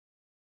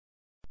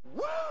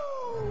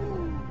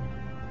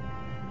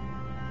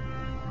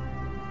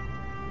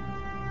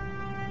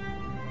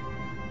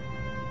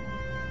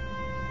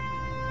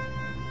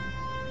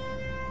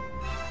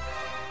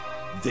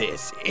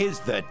This is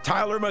the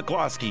Tyler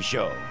McCloskey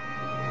Show.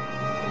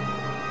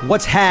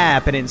 What's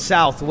happening,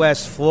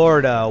 Southwest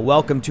Florida?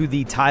 Welcome to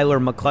the Tyler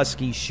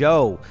McCloskey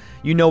Show.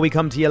 You know we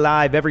come to you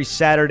live every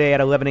Saturday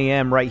at 11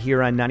 a.m. right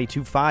here on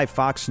 92.5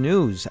 Fox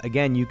News.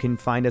 Again, you can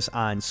find us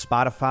on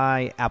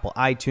Spotify, Apple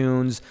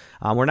iTunes.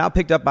 We're now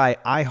picked up by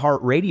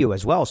iHeartRadio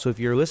as well. So if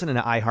you're listening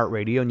to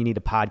iHeartRadio and you need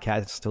a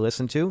podcast to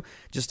listen to,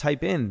 just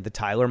type in the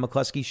Tyler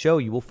McCloskey Show.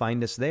 You will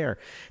find us there.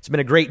 It's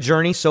been a great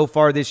journey so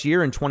far this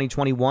year in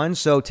 2021.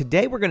 So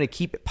today we're going to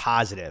keep it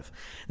positive.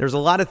 There's a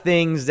lot of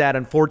things that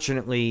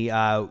unfortunately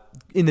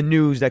in the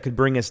news that could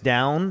bring us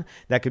down,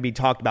 that could be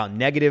talked about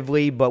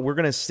negatively, but we're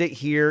going to sit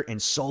here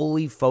and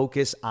solely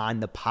focus on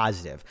the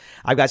positive.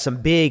 I've got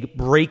some big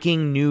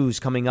breaking news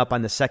coming up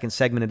on the second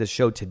segment of the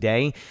show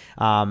today.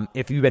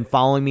 If you've been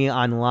following me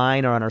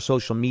online or on our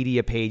social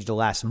media page the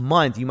last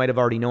month, you might have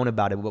already known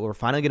about it, but we're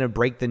finally going to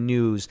break the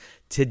news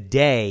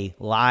today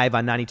live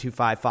on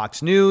 92.5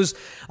 Fox News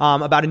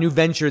about a new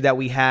venture that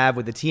we have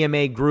with the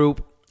TMA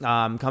Group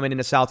coming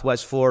into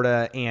Southwest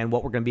Florida and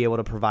what we're going to be able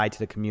to provide to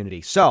the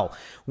community. So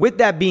with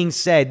that being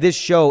said, this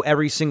show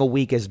every single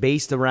week is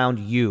based around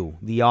you,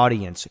 the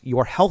audience,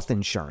 your health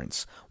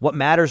insurance, what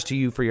matters to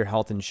you for your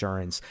health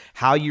insurance,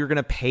 how you're going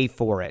to pay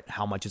for it,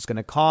 how much it's going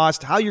to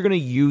cost, how you're going to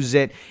use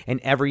it,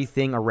 and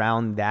everything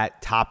around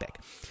that topic.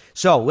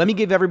 So let me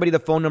give everybody the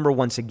phone number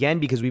once again,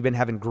 because we've been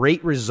having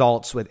great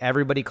results with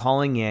everybody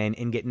calling in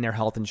and getting their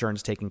health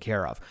insurance taken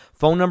care of.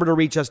 Phone number to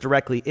reach us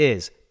directly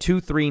is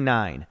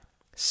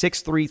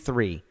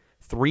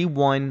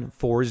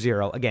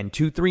 239-633-3140. Again,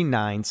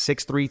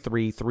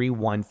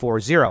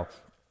 239-633-3140.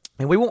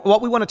 And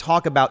what we want to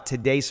talk about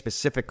today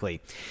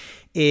specifically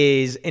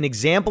is an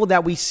example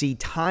that we see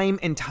time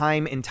and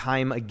time and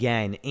time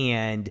again.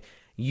 And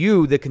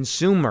you, the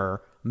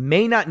consumer,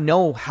 may not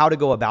know how to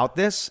go about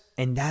this,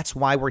 and that's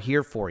why we're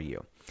here for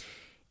you.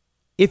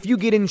 If you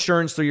get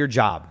insurance through your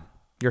job,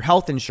 your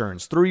health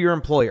insurance through your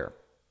employer,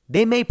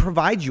 they may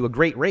provide you a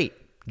great rate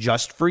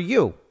just for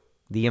you,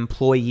 the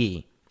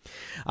employee.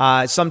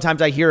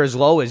 Sometimes I hear as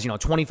low as,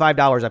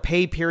 $25 a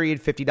pay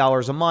period,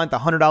 $50 a month,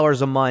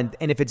 $100 a month.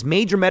 And if it's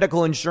major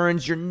medical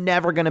insurance, you're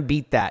never going to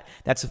beat that.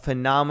 That's a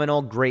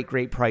phenomenal,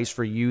 great price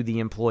for you, the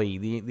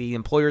employee. The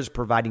employer is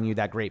providing you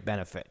that great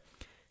benefit.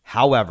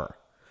 However,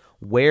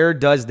 where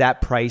does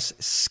that price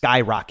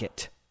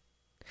skyrocket?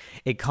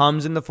 It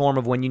comes in the form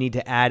of when you need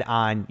to add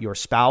on your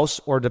spouse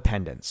or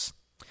dependents,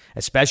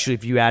 especially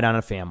if you add on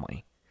a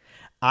family.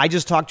 I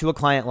just talked to a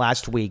client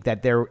last week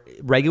that their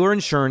regular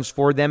insurance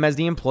for them as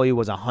the employee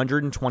was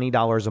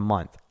 $120 a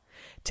month.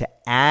 To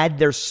add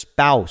their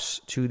spouse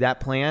to that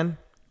plan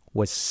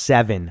was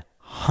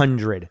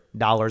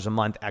 $700 a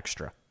month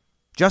extra,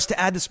 just to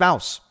add the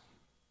spouse.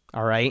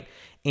 All right.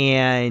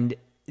 And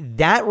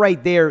that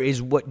right there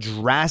is what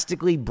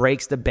drastically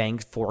breaks the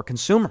bank for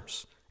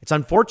consumers. It's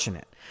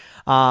unfortunate.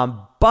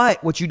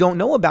 But what you don't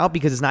know about,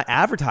 because it's not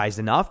advertised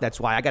enough, that's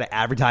why I got to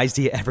advertise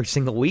to you every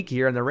single week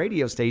here on the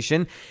radio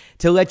station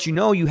to let you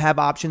know you have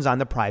options on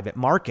the private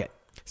market.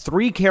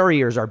 3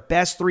 carriers, our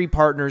best 3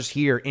 partners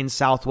here in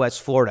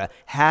Southwest Florida,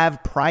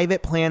 have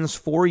private plans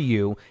for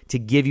you to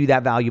give you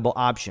that valuable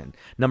option.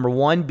 Number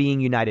 1 being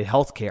United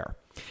Healthcare.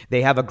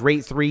 They have a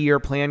great 3-year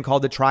plan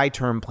called the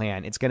Tri-Term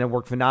Plan. It's going to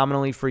work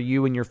phenomenally for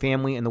you and your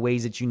family in the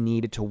ways that you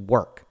need it to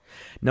work.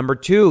 Number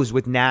 2 is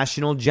with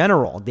National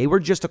General. They were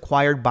just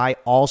acquired by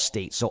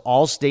Allstate. So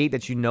Allstate,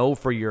 that you know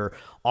for your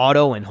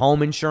auto and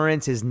home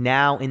insurance, is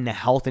now in the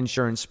health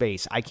insurance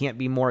space. I can't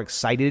be more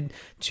excited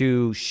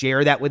to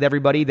share that with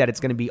everybody, that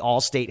it's going to be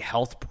Allstate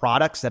health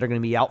products that are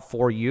going to be out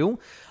for you.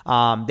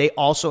 They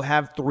also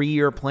have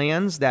 3-year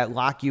plans that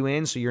lock you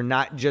in, so you're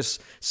not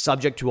just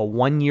subject to a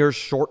 1-year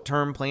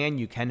short-term plan.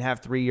 You can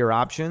have 3-year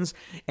options.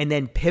 And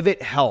then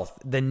Pivot Health,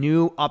 the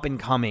new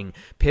up-and-coming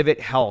Pivot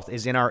Health,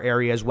 is in our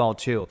area as well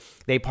too.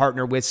 They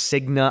partner with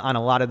Cigna on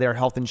a lot of their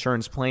health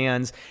insurance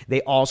plans. They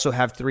also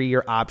have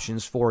 3-year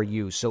options for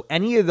you. So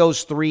any of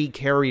those 3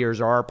 carriers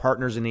are our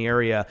partners in the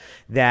area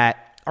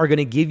that are going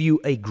to give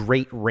you a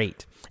great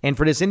rate. And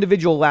for this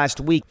individual last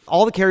week,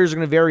 all the carriers are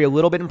going to vary a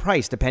little bit in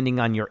price depending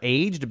on your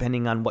age,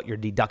 depending on what your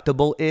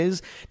deductible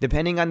is,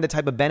 depending on the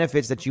type of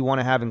benefits that you want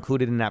to have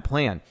included in that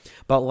plan.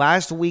 But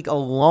last week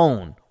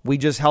alone, we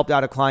just helped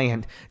out a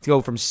client to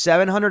go from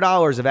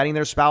 $700 of adding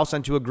their spouse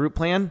onto a group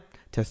plan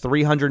to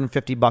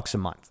 $350 a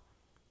month.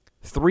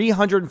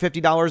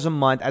 $350 a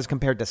month as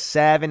compared to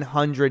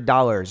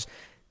 $700.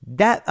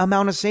 That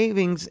amount of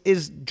savings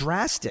is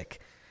drastic.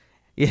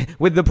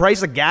 With the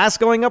price of gas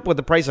going up, with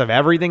the price of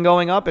everything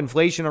going up,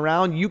 inflation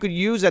around, you could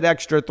use that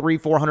extra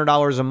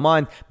 $300-$400 a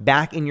month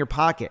back in your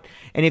pocket.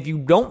 And if you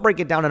don't break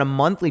it down on a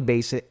monthly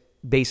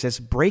basis,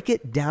 break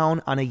it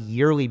down on a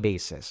yearly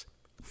basis.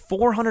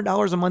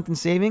 $400 a month in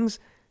savings,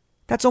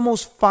 that's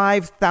almost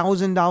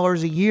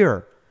 $5,000 a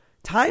year.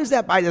 Times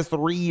that by the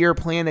 3-year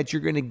plan that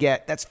you're going to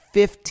get, that's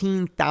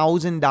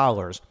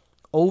 $15,000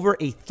 over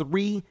a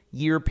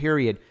 3-year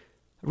period.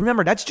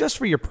 Remember, that's just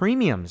for your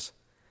premiums.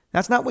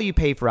 That's not what you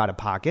pay for out of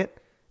pocket.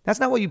 That's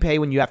not what you pay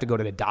when you have to go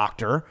to the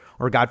doctor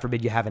or, God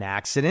forbid, you have an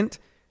accident.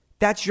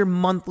 That's your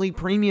monthly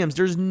premiums.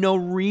 There's no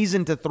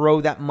reason to throw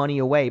that money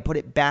away. Put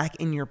it back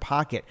in your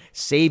pocket.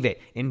 Save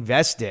it.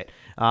 Invest it.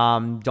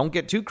 Don't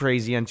get too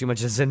crazy on too much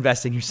of this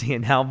investing you're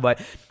seeing now,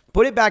 but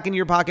put it back in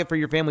your pocket for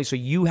your family so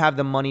you have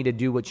the money to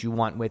do what you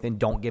want with, and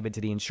don't give it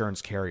to the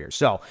insurance carrier.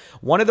 So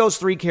one of those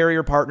 3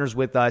 carrier partners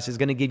with us is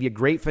going to give you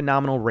great,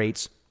 phenomenal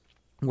rates.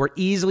 We're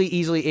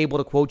easily able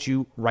to quote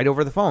you right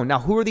over the phone. Now,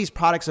 who are these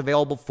products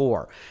available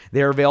for?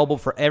 They're available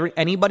for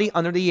anybody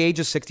under the age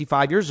of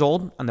 65 years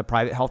old on the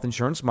private health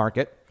insurance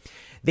market.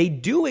 They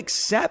do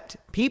accept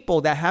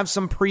people that have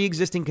some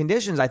pre-existing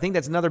conditions. I think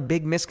that's another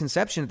big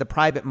misconception that the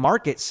private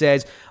market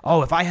says,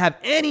 oh, if I have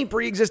any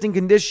pre-existing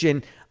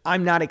condition,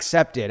 I'm not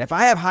accepted. If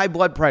I have high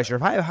blood pressure,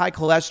 if I have high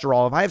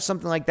cholesterol, if I have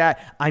something like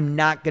that, I'm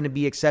not going to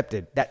be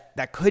accepted.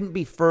 That couldn't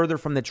be further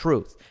from the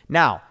truth.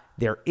 Now,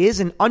 there is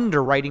an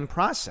underwriting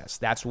process.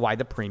 That's why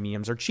the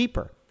premiums are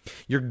cheaper.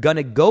 You're going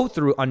to go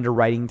through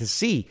underwriting to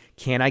see,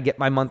 can I get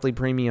my monthly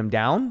premium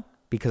down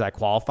because I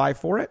qualify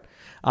for it?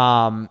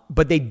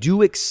 But they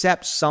do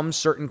accept some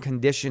certain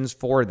conditions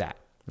for that,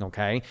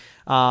 okay?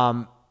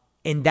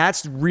 And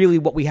that's really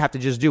what we have to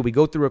just do. We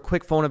go through a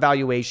quick phone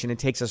evaluation. It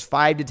takes us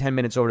 5 to 10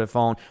 minutes over the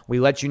phone.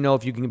 We let you know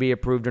if you can be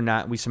approved or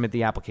not. We submit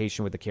the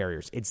application with the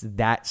carriers. It's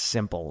that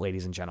simple,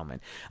 ladies and gentlemen.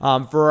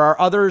 For our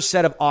other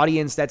set of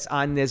audience that's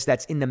on this,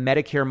 that's in the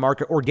Medicare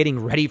market or getting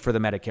ready for the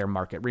Medicare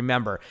market,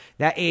 remember,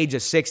 that age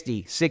of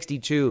 60,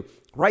 62,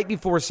 right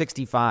before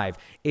 65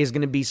 is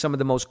going to be some of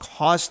the most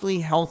costly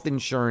health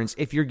insurance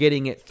if you're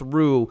getting it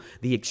through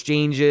the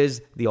exchanges,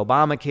 the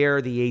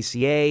Obamacare, the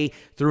ACA,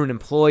 through an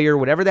employer,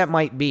 whatever that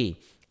might be.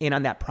 And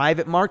on that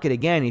private market,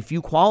 again, if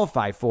you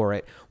qualify for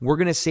it, we're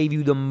going to save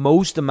you the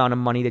most amount of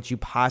money that you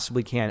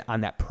possibly can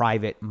on that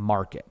private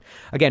market.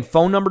 Again,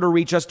 phone number to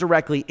reach us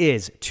directly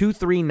is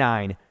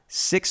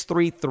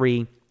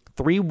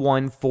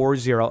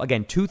 239-633-3140.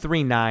 Again,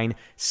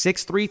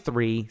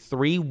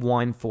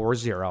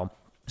 239-633-3140.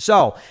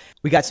 So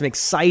we got some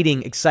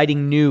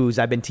exciting news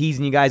I've been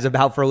teasing you guys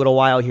about for a little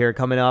while here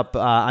coming up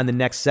on the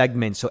next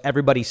segment. So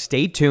everybody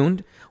stay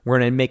tuned. We're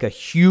going to make a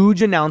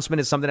huge announcement.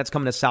 It's something that's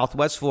coming to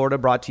Southwest Florida,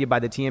 brought to you by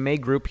the TMA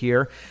Group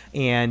here.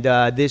 And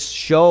this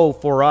show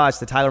for us,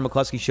 the Tyler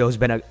McCluskey Show, has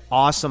been an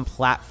awesome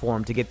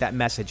platform to get that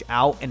message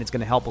out, and it's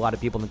going to help a lot of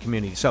people in the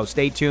community. So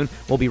stay tuned.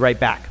 We'll be right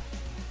back.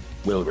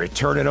 We'll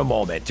return in a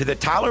moment to the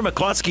Tyler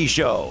McCluskey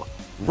Show,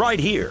 right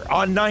here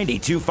on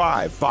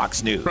 92.5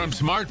 Fox News. From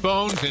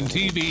smartphones and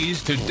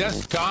TVs to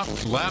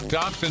desktops,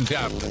 laptops, and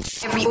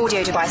tablets. Every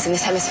audio device in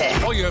this hemisphere.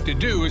 All you have to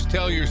do is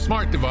tell your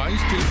smart device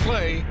to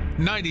play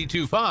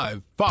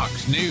 92.5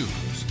 Fox News.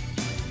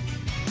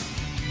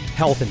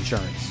 Health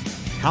insurance.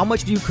 How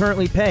much do you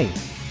currently pay?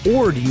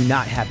 Or do you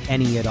not have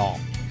any at all?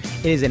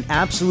 It is an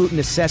absolute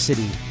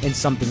necessity and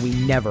something we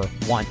never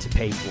want to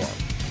pay for.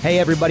 Hey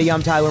everybody,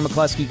 I'm Tyler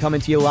McCluskey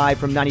coming to you live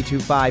from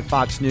 92.5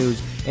 Fox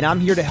News, and I'm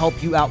here to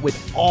help you out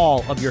with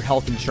all of your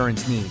health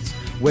insurance needs.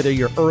 Whether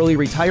you're early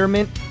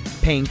retirement,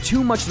 paying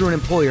too much through an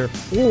employer,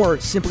 or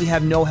simply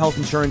have no health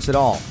insurance at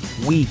all,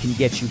 we can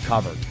get you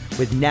covered.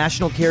 With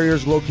national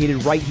carriers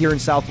located right here in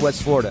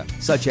Southwest Florida,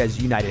 such as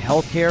United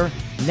Healthcare,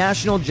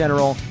 National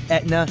General,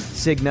 Aetna,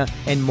 Cigna,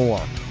 and more.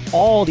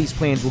 All these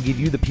plans will give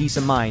you the peace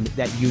of mind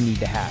that you need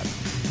to have.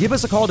 Give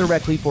us a call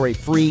directly for a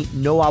free,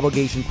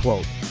 no-obligation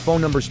quote.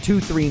 Phone number is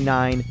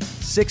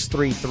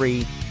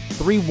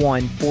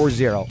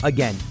 239-633-3140.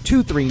 Again,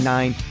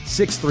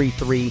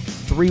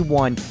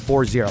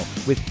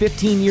 239-633-3140. With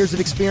 15 years of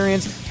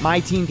experience,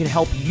 my team can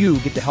help you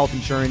get the health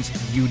insurance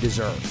you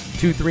deserve.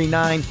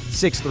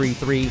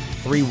 239-633-3140.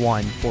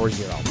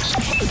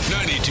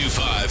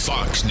 92.5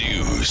 Fox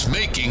News,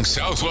 making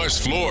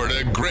Southwest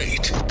Florida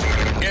great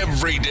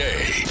every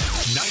day.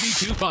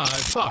 92.5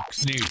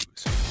 Fox News.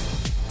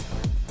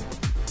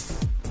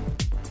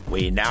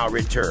 We now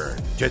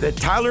return to the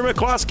Tyler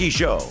McCluskey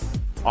Show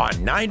on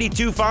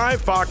 92.5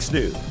 Fox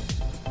News.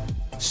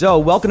 So,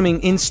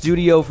 welcoming in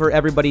studio for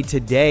everybody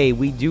today,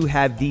 we do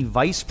have the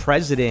Vice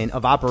President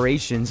of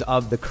Operations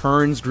of the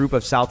Kearns Group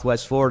of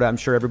Southwest Florida. I'm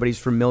sure everybody's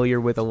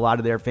familiar with a lot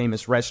of their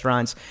famous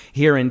restaurants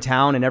here in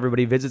town, and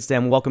everybody visits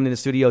them. Welcome to the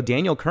studio,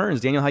 Daniel Kearns.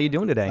 Daniel, how you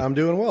doing today? I'm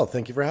doing well.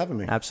 Thank you for having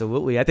me.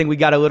 Absolutely. I think we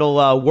got a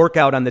little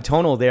workout on the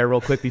tonal there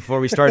real quick before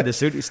we started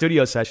the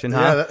studio session,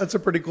 huh? Yeah, that's a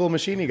pretty cool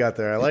machine you got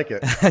there. I like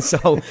it.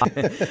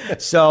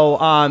 So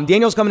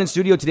Daniel's coming in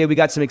studio today. We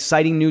got some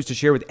exciting news to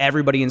share with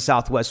everybody in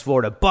Southwest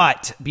Florida.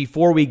 But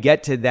before we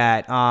get to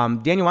that,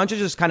 Daniel, why don't you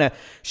just kind of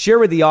share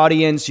with the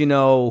audience, you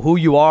know, who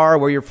you are,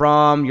 where you're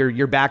from,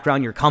 your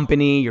background, your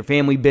company, your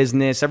family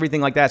business,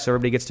 everything like that, so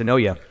everybody gets to know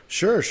you.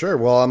 Sure.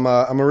 Well,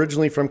 I'm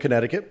originally from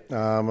Connecticut.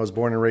 I was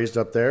born and raised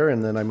up there,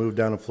 and then I moved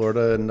down to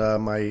Florida in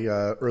my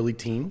early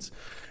teens.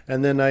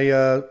 And then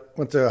I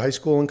went to high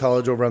school and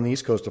college over on the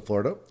east coast of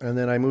Florida. And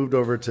then I moved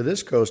over to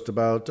this coast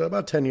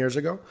about 10 years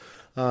ago.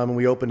 And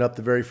we opened up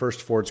the very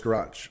first Ford's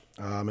Garage.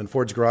 And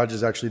Ford's Garage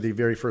is actually the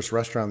very first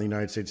restaurant in the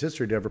United States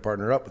history to ever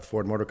partner up with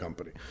Ford Motor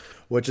Company,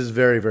 which is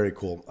very, very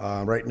cool.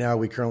 Right now,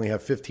 we currently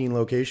have 15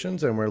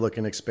 locations, and we're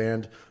looking to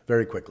expand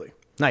very quickly.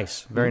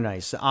 Nice. Very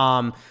nice.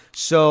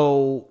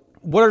 So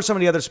what are some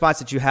of the other spots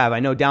that you have? I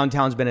know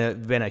downtown's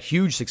been a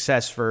huge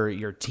success for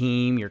your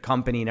team, your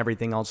company, and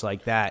everything else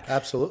like that.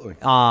 Absolutely.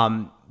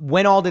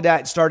 When all did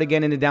that start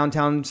again in the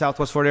downtown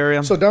Southwest Florida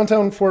area? So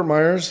downtown Fort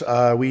Myers,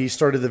 we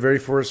started the very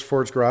first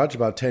Ford's Garage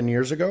about 10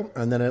 years ago,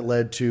 and then it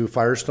led to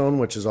Firestone,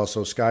 which is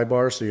also Sky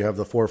Bar. So you have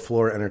the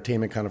 4th-floor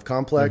entertainment kind of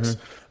complex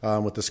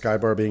with the Sky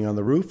Bar being on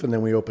the roof, and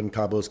then we opened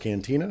Cabos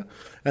Cantina.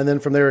 And then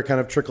from there, it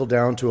kind of trickled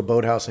down to a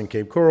boathouse in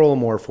Cape Coral,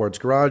 more Ford's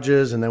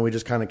Garages, and then we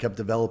just kind of kept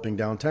developing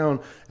downtown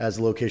as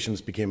the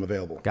locations became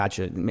available.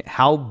 Gotcha.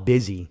 How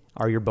busy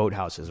are your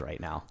boathouses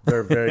right now?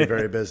 They're very,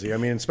 very busy. I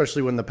mean,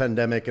 especially when the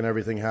pandemic and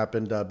everything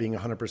happened, being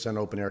 100%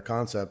 open air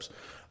concepts,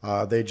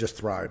 they just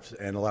thrived.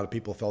 And a lot of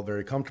people felt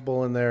very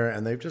comfortable in there,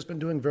 and they've just been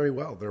doing very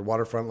well. They're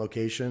waterfront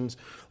locations,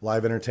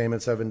 live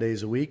entertainment 7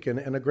 days a week,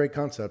 and a great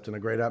concept and a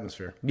great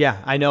atmosphere. Yeah,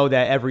 I know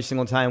that every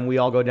single time we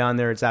all go down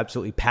there, it's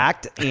absolutely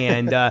packed.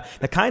 And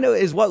that kind of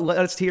is what led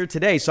us here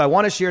today. So I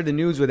want to share the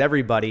news with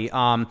everybody.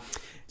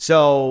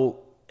 So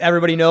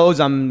everybody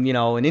knows I'm,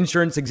 an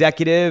insurance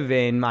executive,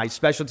 and my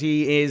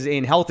specialty is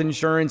in health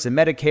insurance and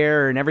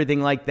Medicare and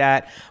everything like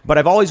that. But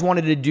I've always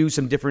wanted to do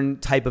some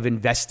different type of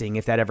investing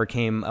if that ever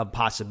came a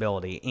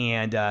possibility.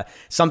 And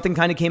something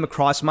kind of came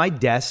across my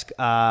desk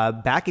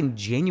back in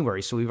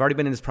January. So we've already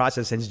been in this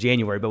process since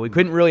January, but we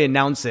couldn't really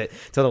announce it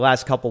till the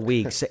last couple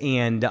weeks.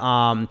 And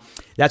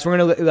that's where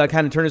we're going to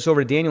kind of turn this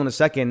over to Daniel in a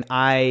second.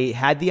 I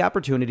had the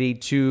opportunity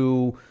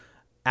to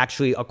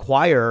actually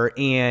acquire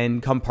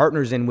and come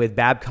partners in with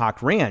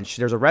Babcock Ranch.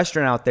 There's a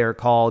restaurant out there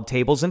called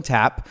Tables and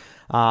Tap.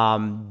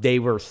 They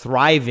were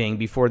thriving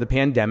before the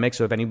pandemic.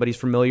 So if anybody's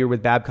familiar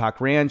with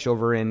Babcock Ranch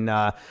over in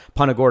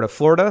Punta Gorda,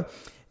 Florida,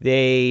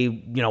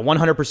 they,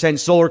 100%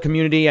 solar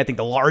community, I think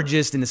the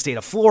largest in the state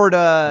of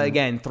Florida.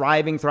 Again,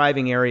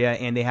 thriving area.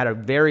 And they had a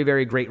very,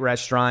 very great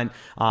restaurant.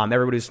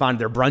 Everybody was fond of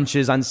their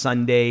brunches on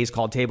Sundays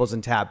called Tables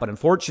and Tap. But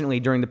unfortunately,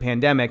 during the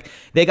pandemic,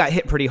 they got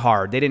hit pretty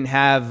hard. They didn't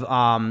have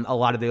a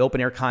lot of the open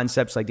air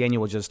concepts like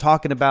Daniel was just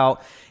talking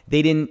about.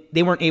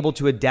 They weren't able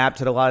to adapt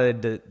to a lot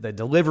of the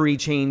delivery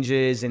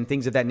changes and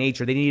things of that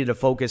nature. They needed to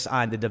focus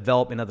on the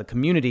development of the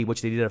community,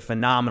 which they did a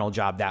phenomenal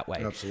job that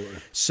way. Absolutely.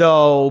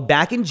 So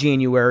back in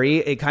January,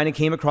 it kind of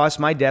came across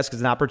my desk as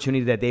an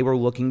opportunity that they were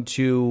looking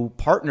to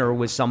partner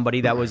with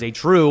somebody that was a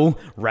true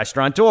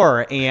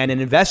restaurateur and an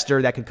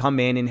investor that could come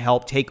in and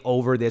help take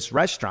over this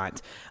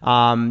restaurant.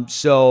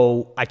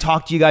 So I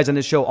talk to you guys on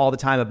this show all the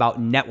time about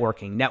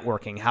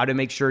networking, how to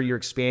make sure you're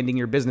expanding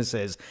your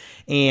businesses.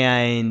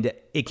 And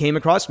it came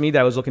across me that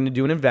I was looking to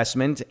do an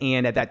investment.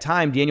 And at that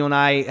time, Daniel and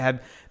I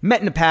have met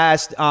in the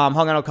past, hung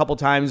out a couple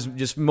times,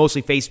 just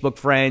mostly Facebook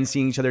friends,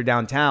 seeing each other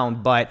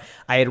downtown. But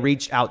I had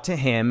reached out to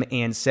him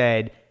and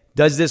said,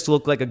 does this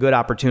look like a good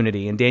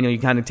opportunity? And Daniel, you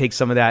kind of take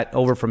some of that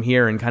over from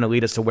here and kind of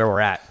lead us to where we're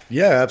at.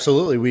 Yeah,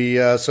 absolutely.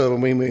 So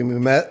when we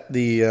met,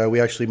 we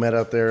actually met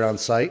out there on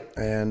site,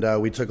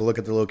 and we took a look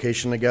at the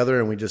location together,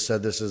 and we just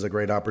said this is a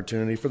great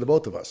opportunity for the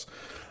both of us.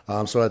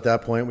 So at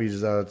that point, we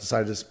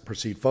decided to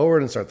proceed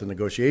forward and start the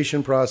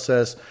negotiation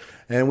process,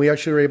 and we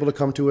actually were able to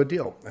come to a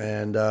deal.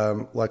 And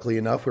luckily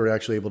enough, we were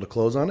actually able to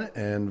close on it,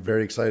 and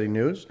very exciting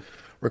news.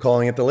 We're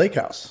calling it the Lake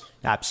House.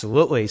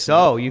 Absolutely.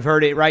 So you've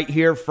heard it right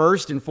here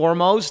first and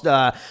foremost.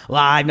 Live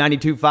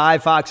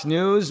 92.5 Fox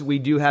News. We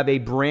do have a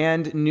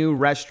brand new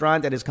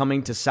restaurant that is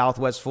coming to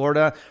Southwest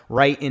Florida,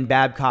 right in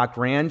Babcock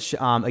Ranch.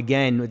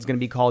 Again, it's going to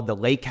be called the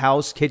Lake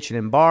House Kitchen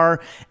and Bar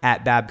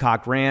at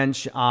Babcock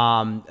Ranch.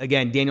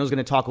 Again, Daniel's going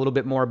to talk a little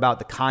bit more about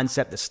the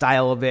concept, the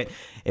style of it.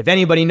 If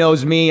anybody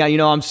knows me,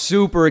 I'm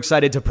super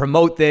excited to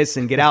promote this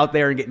and get out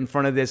there and get in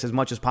front of this as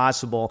much as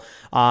possible,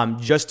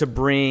 just to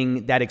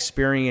bring that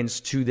experience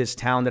to this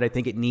town that I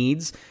think it needs.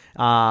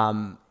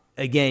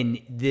 Again,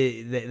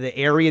 the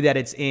area that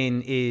it's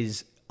in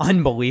is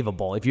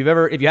unbelievable. If you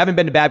haven't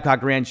been to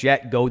Babcock Ranch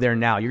yet, go there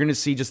now. You're going to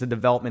see just the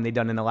development they've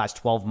done in the last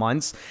 12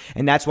 months.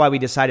 And that's why we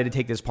decided to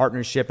take this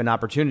partnership and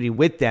opportunity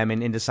with them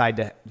and decide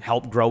to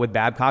help grow with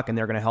Babcock, and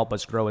they're going to help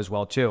us grow as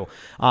well too.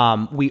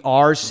 We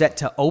are set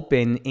to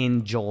open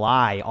in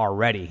July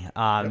already.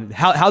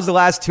 How's the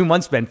last 2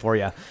 months been for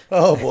you?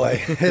 Oh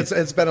boy,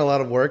 it's been a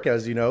lot of work,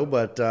 as you know,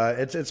 but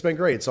it's been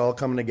great. It's all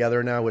coming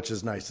together now, which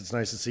is nice. It's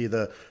nice to see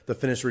the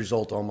finished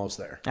result almost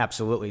there.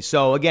 Absolutely.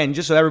 So again,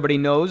 just so everybody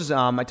knows,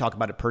 I talk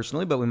about it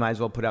personally, but we might as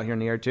well put out here in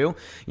the air too.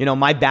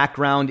 My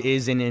background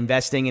is in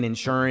investing and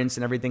insurance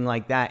and everything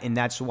like that. And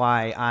that's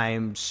why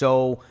I'm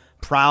so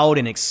proud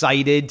and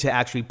excited to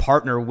actually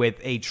partner with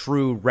a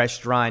true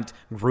restaurant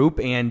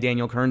group and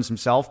Daniel Kearns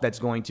himself that's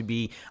going to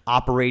be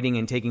operating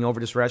and taking over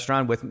this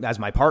restaurant as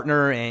my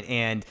partner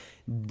and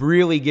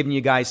really giving you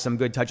guys some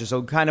good touches.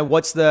 So kind of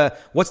what's the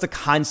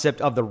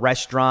concept of the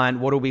restaurant?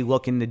 What are we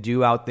looking to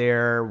do out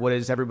there? What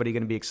is everybody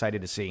going to be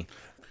excited to see?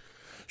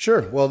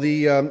 Sure. Well,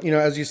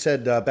 as you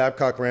said,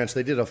 Babcock Ranch,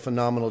 they did a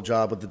phenomenal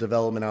job with the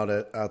development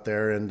out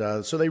there.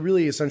 And so they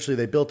really essentially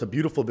they built a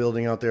beautiful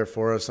building out there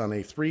for us on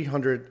a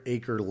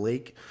 300-acre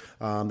lake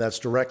that's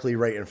directly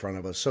right in front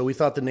of us. So we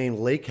thought the name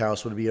Lake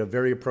House would be a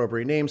very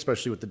appropriate name,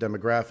 especially with the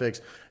demographics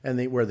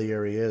and where the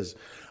area is.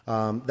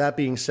 That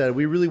being said,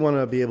 we really want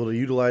to be able to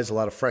utilize a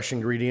lot of fresh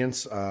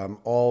ingredients,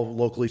 all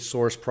locally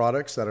sourced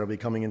products that will be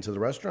coming into the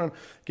restaurant,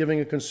 giving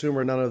a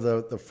consumer none of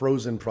the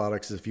frozen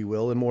products, if you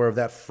will, and more of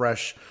that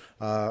fresh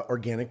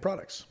organic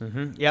products.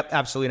 Mm-hmm. Yep,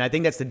 absolutely. And I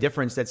think that's the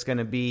difference that's going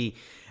to be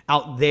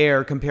out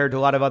there compared to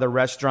a lot of other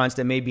restaurants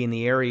that may be in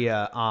the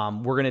area.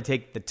 We're going to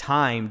take the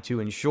time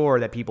to ensure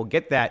that people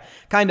get that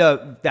kind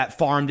of that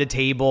farm to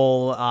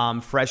table,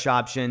 fresh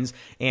options.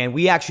 And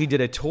we actually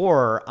did a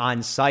tour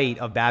on site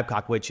of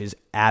Babcock, which is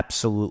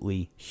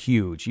absolutely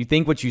huge. You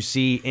think what you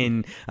see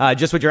in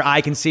just what your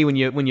eye can see when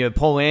you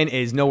pull in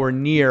is nowhere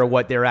near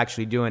what they're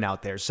actually doing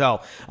out there.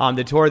 So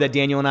the tour that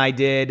Daniel and I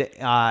did,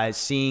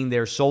 seeing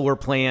their solar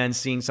plans,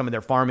 seeing some of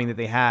their farming that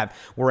they have,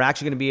 we're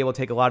actually going to be able to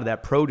take a lot of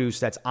that produce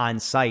that's on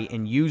site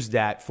and use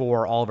that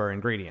for all of our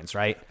ingredients,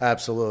 right?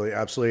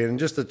 Absolutely. And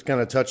just to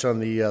kind of touch on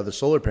the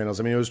solar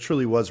panels, I mean, it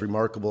truly was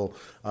remarkable.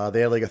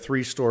 They had like a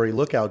 3-story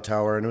lookout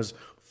tower, and it was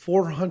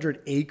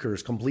 400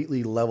 acres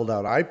completely leveled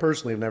out. I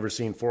personally have never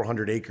seen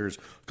 400 acres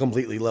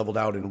completely leveled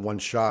out in one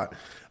shot.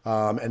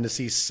 And to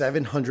see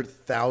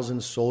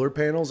 700,000 solar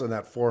panels and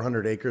that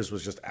 400 acres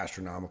was just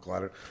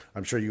astronomical.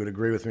 I'm sure you would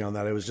agree with me on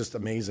that. It was just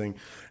amazing.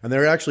 And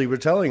they're actually were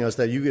telling us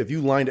that if you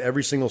lined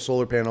every single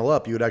solar panel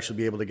up, you would actually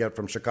be able to get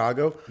from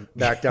Chicago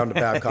back down to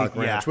Babcock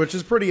Ranch, which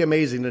is pretty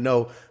amazing to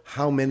know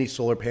how many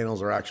solar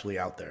panels are actually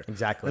out there.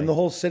 Exactly. And the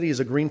whole city is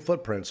a green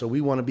footprint. So we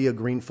want to be a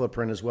green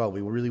footprint as well. We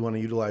really want to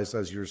utilize,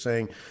 as you're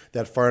saying,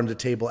 that farm to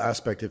table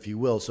aspect, if you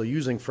will. So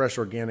using fresh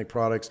organic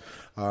products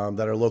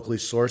that are locally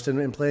sourced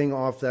and playing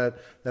off that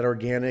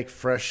organic,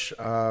 fresh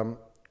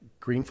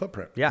green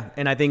footprint. Yeah,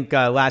 and I think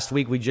last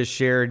week we just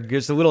shared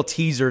just a little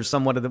teaser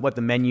somewhat of what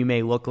the menu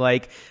may look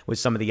like with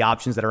some of the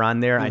options that are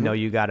on there. Mm-hmm. I know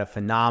you got a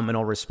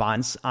phenomenal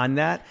response on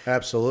that.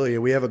 Absolutely.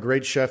 We have a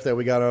great chef that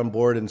we got on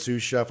board, and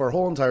Sous Chef. Our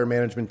whole entire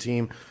management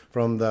team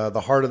from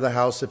the heart of the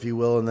house, if you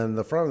will, and then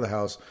the front of the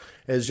house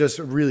is just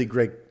a really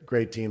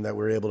great team that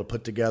we're able to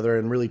put together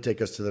and really take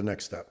us to the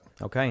next step.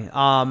 Okay.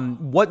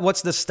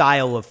 What's the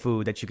style of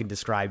food that you can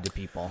describe to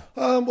people?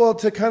 Well,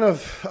 to kind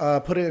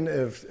of put it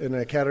in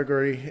a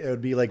category, it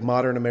would be like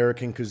modern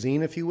American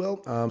cuisine, if you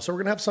will. So we're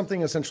going to have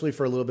something essentially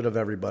for a little bit of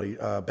everybody.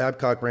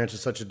 Babcock Ranch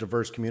is such a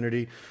diverse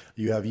community.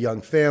 You have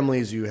young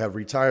families, you have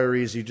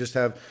retirees, you just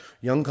have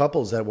young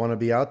couples that want to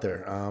be out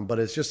there. But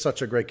it's just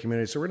such a great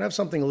community. So we're going to have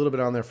something a little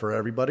bit on there for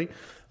everybody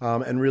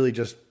and really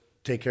just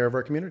take care of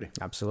our community.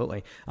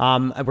 Absolutely.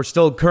 We're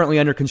still currently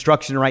under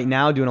construction right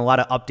now, doing a lot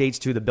of updates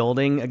to the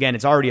building. Again,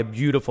 it's already a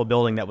beautiful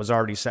building that was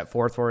already set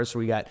forth for us, so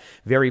we got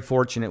very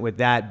fortunate with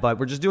that. But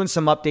we're just doing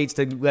some updates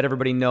to let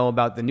everybody know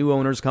about the new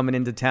owners coming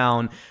into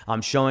town,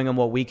 showing them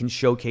what we can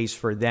showcase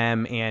for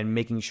them and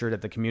making sure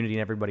that the community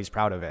and everybody's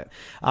proud of it.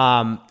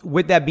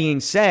 With that being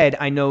said,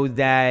 I know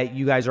that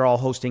you guys are all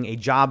hosting a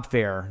job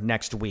fair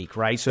next week,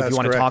 right? So if you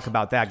want to talk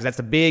about that, because that's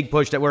the big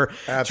push that we're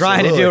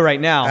trying to do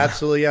right now.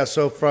 Absolutely, yeah.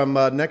 So from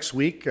next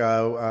week,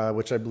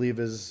 which I believe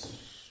is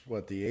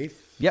the 8th?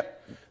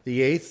 Yep. The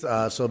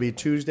 8th. So it'll be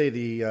Tuesday,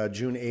 the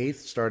June 8th,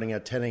 starting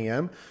at 10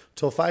 a.m.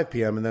 till 5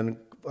 p.m. and then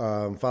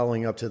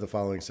following up to the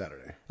following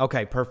Saturday.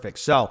 Okay, perfect.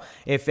 So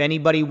if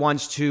anybody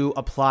wants to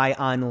apply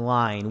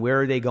online,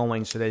 where are they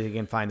going so that they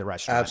can find the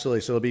restaurant?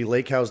 Absolutely. So it'll be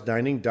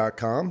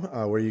lakehousedining.com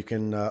where you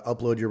can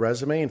upload your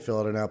resume and fill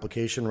out an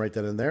application right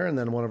then and there, and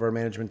then one of our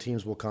management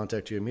teams will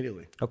contact you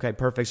immediately. Okay,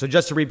 perfect. So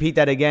just to repeat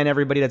that again,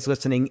 everybody that's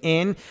listening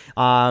in,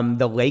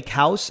 the Lake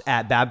House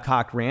at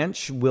Babcock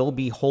Ranch will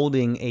be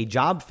holding a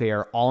job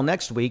fair all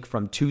next week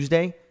from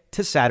Tuesday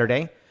to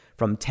Saturday,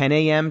 from 10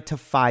 a.m. to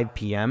 5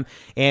 p.m.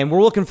 And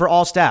we're looking for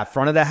all staff,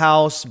 front of the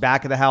house,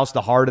 back of the house,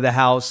 the heart of the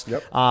house,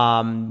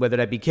 whether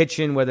that be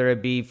kitchen, whether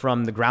it be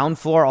from the ground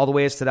floor all the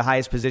way to the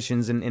highest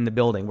positions in the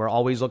building. We're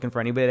always looking for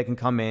anybody that can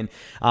come in.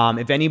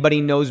 If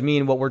anybody knows me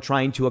and what we're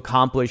trying to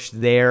accomplish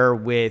there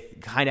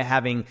with kind of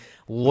having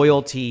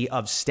loyalty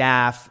of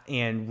staff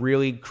and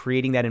really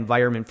creating that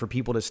environment for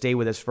people to stay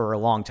with us for a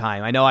long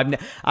time. I know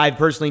I've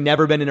personally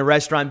never been in a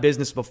restaurant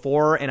business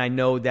before, and I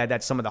know that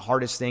that's some of the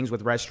hardest things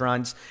with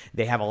restaurants.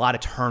 They have a lot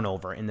of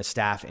turnover in the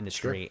staff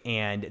industry,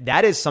 and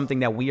that is something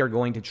that we are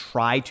going to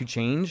try to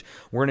change.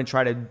 We're going to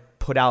try to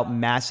put out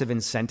massive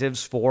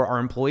incentives for our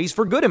employees,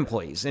 for good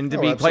employees. And to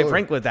be quite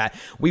frank with that,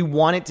 we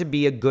want it to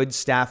be a good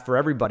staff for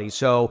everybody.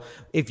 So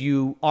if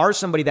you are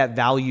somebody that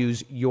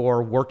values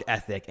your work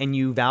ethic and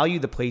you value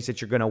the place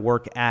that you're going to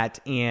work at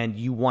and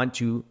you want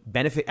to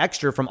benefit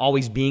extra from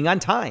always being on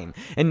time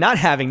and not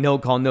having no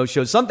call, no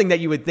show, something that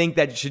you would think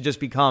that should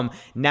just become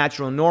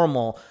natural and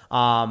normal,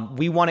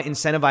 we want to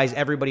incentivize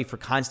everybody for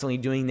constantly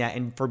doing that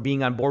and for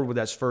being on board with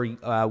us for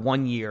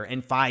 1 year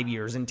and 5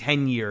 years and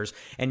 10 years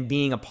and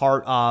being a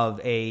part of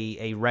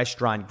a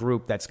restaurant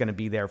group that's going to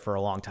be there for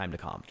a long time to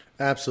come.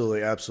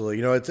 Absolutely, absolutely.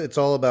 You know, it's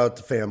all about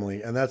the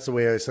family, and that's the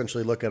way I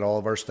essentially look at all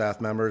of our staff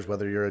members,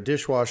 whether you're a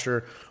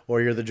dishwasher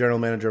or you're the general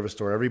manager of a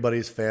store.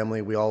 Everybody's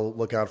family. We all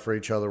look out for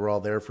each other. We're all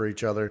there for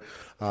each other.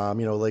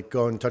 Like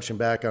touching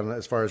back on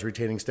as far as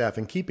retaining staff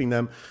and keeping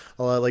them,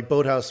 like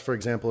Boathouse, for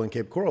example, in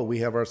Cape Coral, we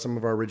have some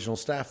of our original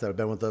staff that have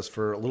been with us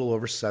for a little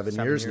over 7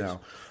 years now,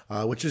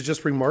 which is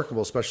just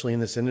remarkable, especially in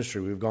this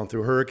industry. We've gone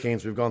through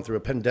hurricanes, we've gone through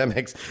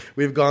pandemics,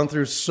 we've gone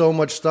through so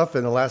much stuff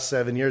in the last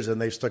 7 years,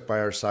 and they've stuck by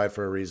our side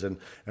for a reason.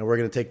 And we're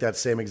going to take that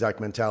same exact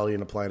mentality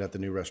and apply it at the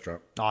new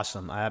restaurant.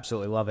 Awesome. I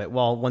absolutely love it.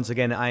 Well, once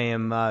again, I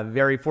am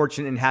very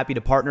fortunate and happy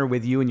to partner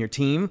with you and your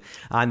team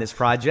on this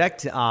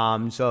project.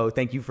 So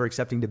thank you for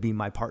accepting to be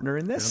my partner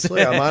in this.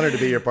 Absolutely. I'm honored to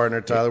be your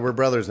partner, Tyler. We're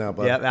brothers now,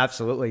 bud. Yeah,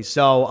 absolutely.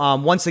 So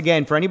once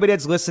again, for anybody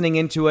that's listening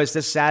into us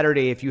this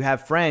Saturday, if you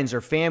have friends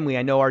or family,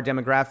 I know our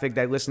demographic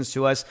that listens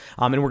to us,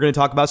 and we're going to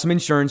talk about some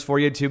insurance for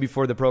you too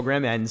before the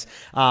program ends.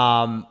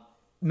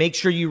 Make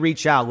sure you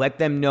reach out. Let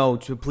them know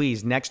to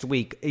please next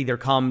week either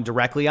come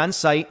directly on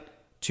site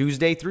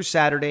Tuesday through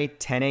Saturday,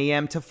 10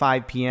 a.m. to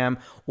 5 p.m.,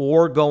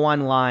 or go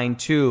online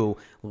to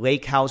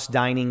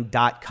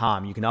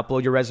lakehousedIning.com. You can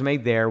upload your resume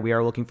there. We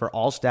are looking for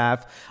all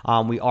staff.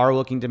 We are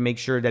looking to make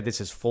sure that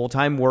this is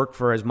full-time work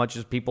for as much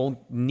as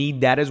people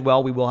need that as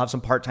well. We will have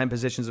some part-time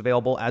positions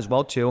available as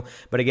well too.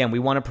 But again, we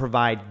want to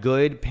provide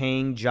good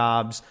paying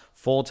jobs,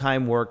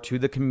 full-time work to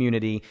the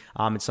community.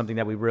 It's something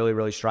that we really,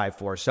 really strive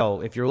for.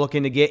 So if you're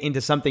looking to get into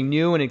something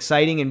new and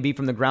exciting and be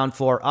from the ground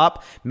floor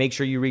up, make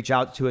sure you reach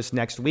out to us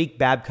next week.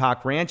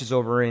 Babcock Ranch is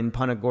over in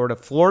Punta Gorda,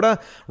 Florida,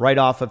 right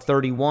off of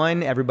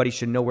 31. Everybody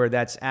should know where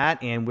that's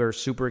at, and we're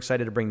super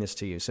excited to bring this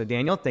to you. So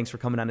Daniel, thanks for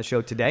coming on the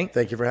show today.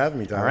 Thank you for having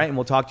me, Tyler. All right, and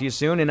we'll talk to you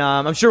soon. And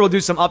I'm sure we'll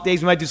do some updates.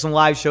 We might do some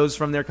live shows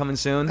from there coming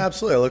soon.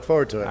 Absolutely. I look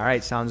forward to it. All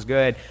right, sounds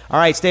good. All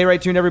right, stay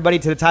right tuned, everybody,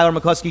 to the Tyler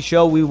McCluskey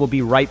Show. We will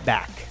be right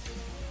back.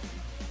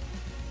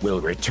 We'll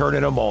return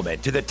in a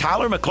moment to the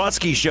Tyler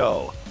McCluskey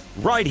Show,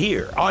 right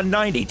here on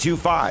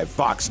 92.5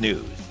 Fox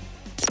News.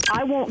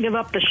 I won't give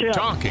up the ship.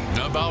 Talking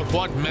about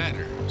what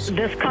matters.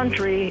 This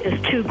country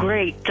is too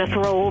great to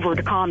throw over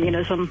to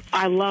communism.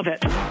 I love it.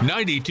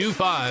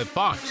 92.5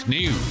 Fox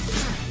News.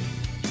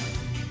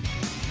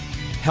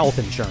 Health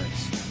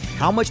insurance.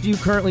 How much do you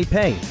currently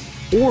pay,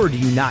 or do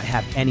you not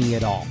have any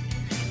at all?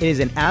 It is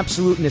an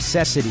absolute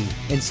necessity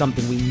and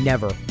something we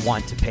never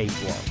want to pay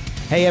for.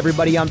 Hey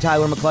everybody, I'm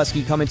Tyler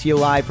McCluskey coming to you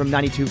live from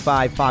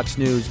 92.5 Fox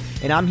News,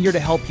 and I'm here to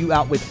help you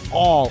out with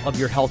all of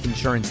your health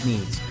insurance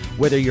needs.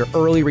 Whether you're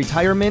early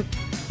retirement,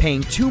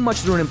 paying too much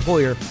through an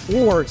employer,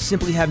 or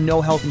simply have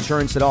no health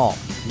insurance at all,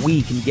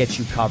 we can get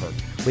you covered.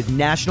 With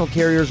national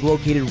carriers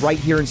located right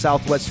here in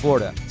Southwest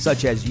Florida,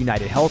 such as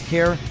United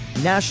Healthcare,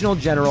 National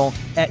General,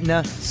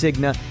 Aetna,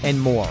 Cigna,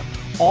 and more.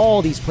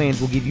 All these plans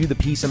will give you the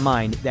peace of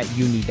mind that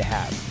you need to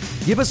have.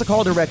 Give us a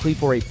call directly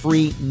for a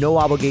free,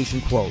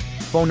 no-obligation quote.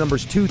 Phone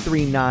number's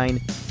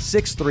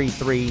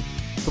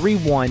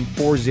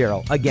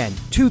 239-633-3140. Again,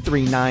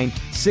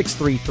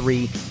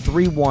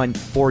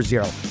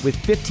 239-633-3140. With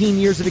 15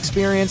 years of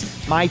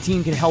experience, my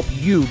team can help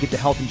you get the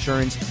health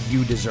insurance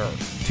you deserve.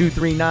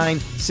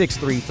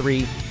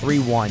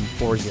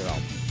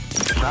 239-633-3140.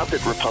 It's not the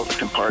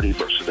Republican Party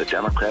versus the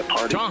Democrat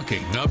Party.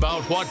 Talking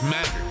about what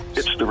matters.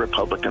 It's the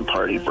Republican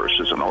Party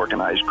versus an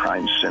organized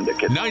crime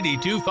syndicate.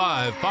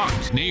 92.5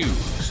 Fox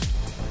News.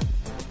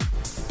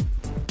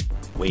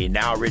 We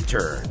now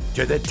return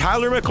to the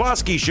Tyler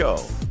McCluskey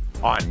Show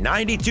on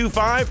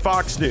 92.5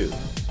 Fox News.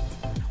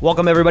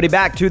 Welcome, everybody,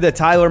 back to the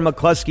Tyler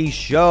McCluskey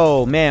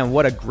Show. Man,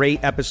 what a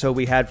great episode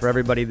we had for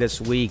everybody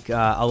this week.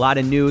 A lot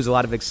of news, a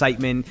lot of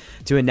excitement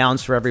to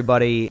announce for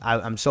everybody.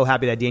 I'm so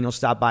happy that Daniel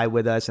stopped by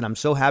with us, and I'm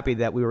so happy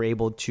that we were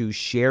able to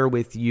share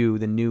with you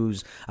the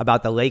news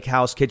about the Lake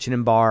House Kitchen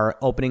and Bar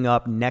opening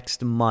up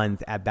next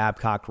month at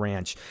Babcock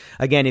Ranch.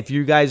 Again, if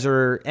you guys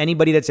are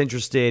anybody that's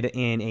interested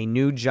in a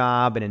new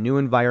job, in a new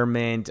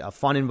environment, a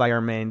fun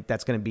environment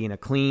that's going to be in a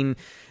clean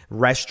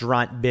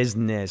restaurant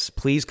business,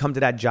 please come to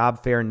that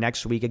job fair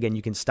next week. Again,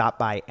 you can stop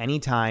by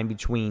anytime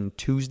between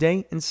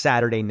Tuesday and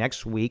Saturday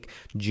next week,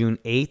 June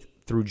 8th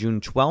through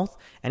June 12th,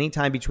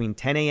 anytime between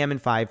 10 a.m.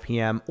 and 5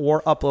 p.m.,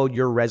 or upload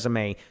your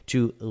resume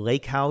to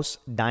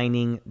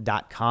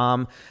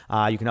lakehousedIning.com.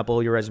 You can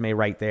upload your resume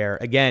right there.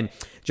 Again,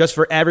 just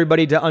for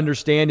everybody to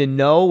understand and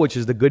know, which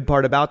is the good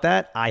part about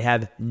that, I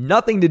have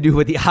nothing to do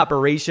with the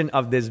operation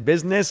of this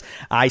business.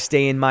 I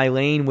stay in my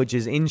lane, which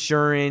is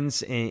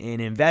insurance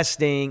and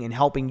investing and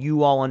helping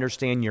you all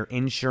understand your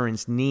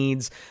insurance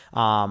needs,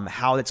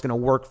 how that's going to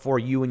work for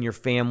you and your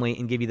family,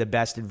 and give you the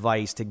best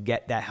advice to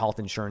get that health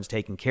insurance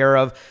taken care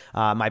of.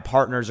 My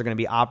partners are going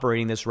to be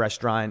operating this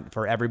restaurant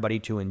for everybody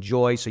to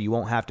enjoy, so you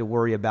won't have to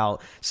worry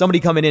about somebody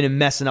coming in and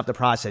messing up the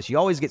process. You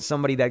always get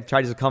somebody that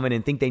tries to come in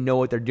and think they know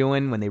what they're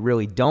doing when they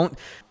really don't.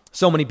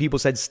 So many people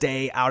said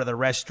stay out of the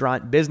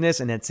restaurant business,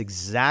 and that's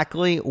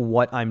exactly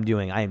what I'm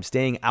doing. I am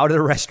staying out of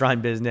the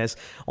restaurant business,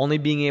 only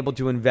being able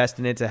to invest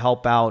in it to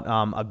help out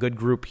a good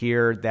group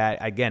here that,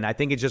 again, I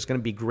think it's just going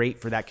to be great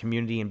for that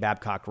community in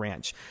Babcock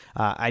Ranch.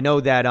 I know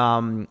that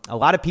a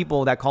lot of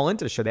people that call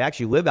into the show, they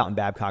actually live out in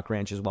Babcock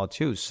Ranch as well,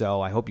 too.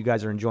 So I hope you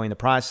guys are enjoying the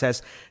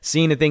process,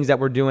 seeing the things that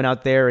we're doing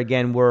out there.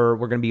 Again, we're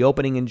going to be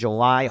opening in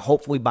July.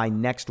 Hopefully by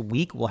next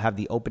week, we'll have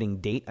the opening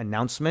date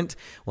announcement.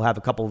 We'll have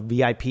a couple of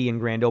VIP and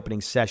grand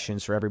opening sessions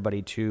for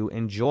everybody to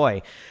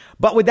enjoy.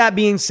 But with that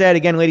being said,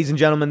 again, ladies and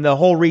gentlemen, the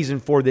whole reason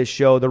for this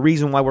show, the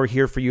reason why we're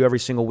here for you every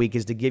single week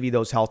is to give you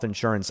those health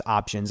insurance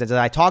options. As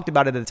I talked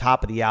about it at the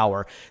top of the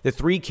hour, the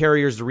 3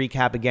 carriers to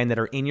recap again that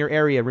are in your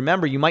area.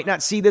 Remember, you might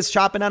not see this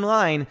shopping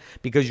online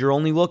because you're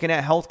only looking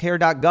at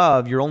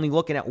healthcare.gov. You're only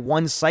looking at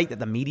one site that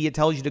the media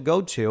tells you to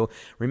go to.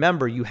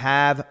 Remember, you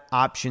have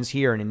options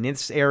here. And in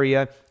this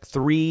area,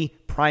 3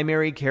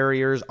 primary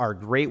carriers are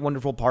great,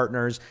 wonderful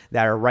partners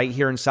that are right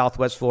here in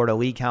Southwest Florida,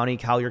 Lee County,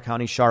 Collier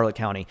County, Charlotte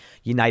County.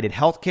 United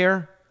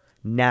Healthcare,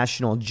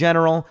 National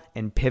General,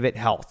 and Pivot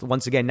Health.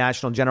 Once again,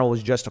 National General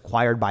was just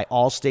acquired by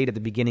Allstate at the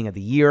beginning of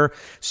the year,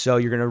 so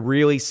you're going to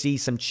really see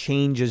some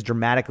changes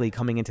dramatically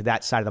coming into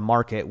that side of the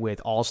market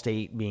with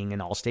Allstate being an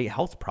Allstate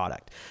health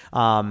product.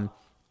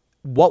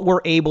 What we're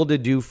able to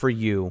do for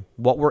you,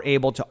 what we're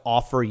able to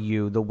offer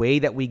you, the way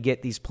that we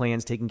get these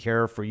plans taken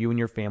care of for you and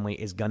your family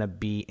is going to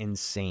be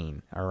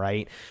insane, all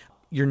right?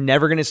 You're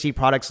never going to see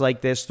products like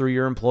this through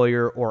your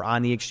employer or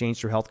on the exchange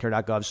through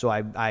healthcare.gov. So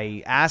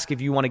I ask if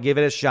you want to give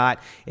it a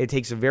shot. It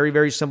takes a very,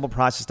 very simple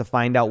process to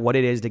find out what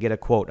it is to get a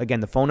quote.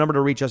 Again, the phone number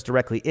to reach us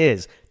directly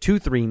is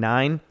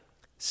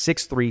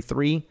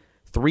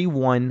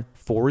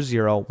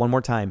 239-633-3140. One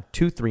more time,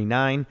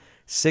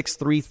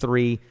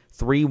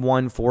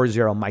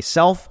 239-633-3140.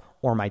 Myself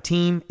or my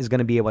team is going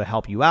to be able to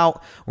help you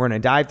out. We're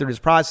going to dive through this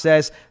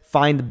process,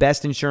 find the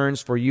best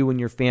insurance for you and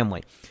your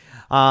family.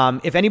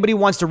 If anybody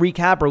wants to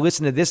recap or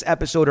listen to this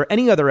episode or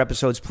any other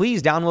episodes,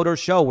 please download our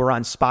show. We're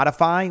on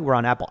Spotify. We're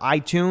on Apple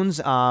iTunes.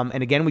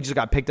 And again, we just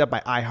got picked up by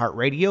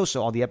iHeartRadio,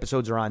 so all the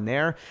episodes are on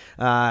there.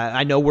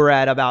 I know we're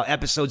at about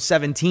episode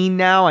 17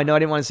 now. I know I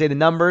didn't want to say the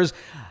numbers.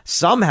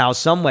 Somehow,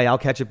 some way, I'll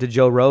catch up to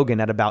Joe Rogan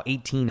at about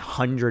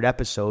 1,800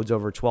 episodes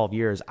over 12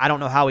 years. I don't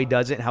know how he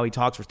does it and how he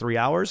talks for 3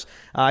 hours.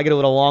 I get a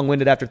little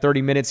long-winded after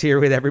 30 minutes here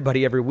with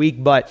everybody every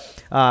week, but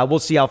we'll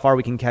see how far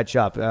we can catch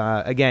up.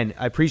 Again,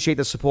 I appreciate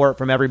the support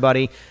from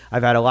everybody.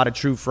 I've had a lot of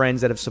true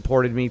friends that have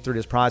supported me through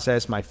this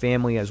process, my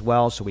family as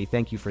well, so we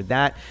thank you for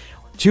that.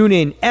 Tune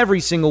in every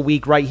single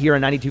week right here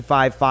on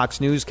 92.5 Fox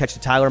News. Catch the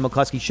Tyler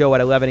McCluskey Show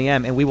at 11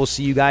 a.m., and we will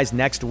see you guys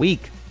next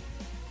week.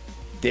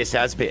 This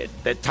has been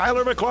the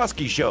Tyler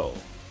McCluskey Show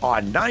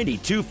on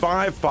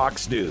 92.5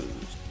 Fox News.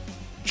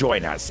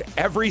 Join us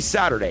every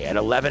Saturday at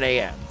 11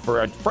 a.m.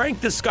 for a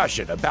frank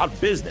discussion about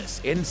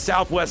business in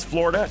Southwest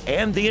Florida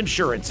and the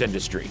insurance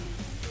industry.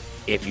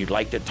 If you'd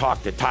like to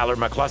talk to Tyler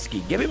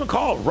McCluskey, give him a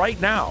call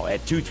right now at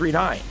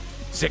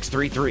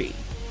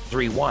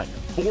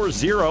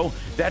 239-633-3140.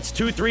 That's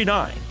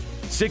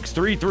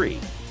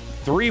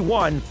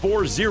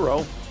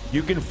 239-633-3140.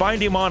 You can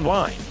find him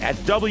online at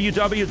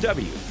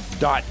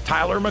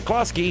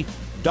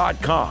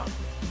www.tylermccluskey.com.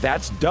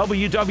 That's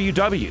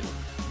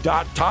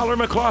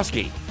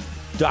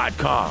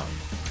www.tylermccluskey.com.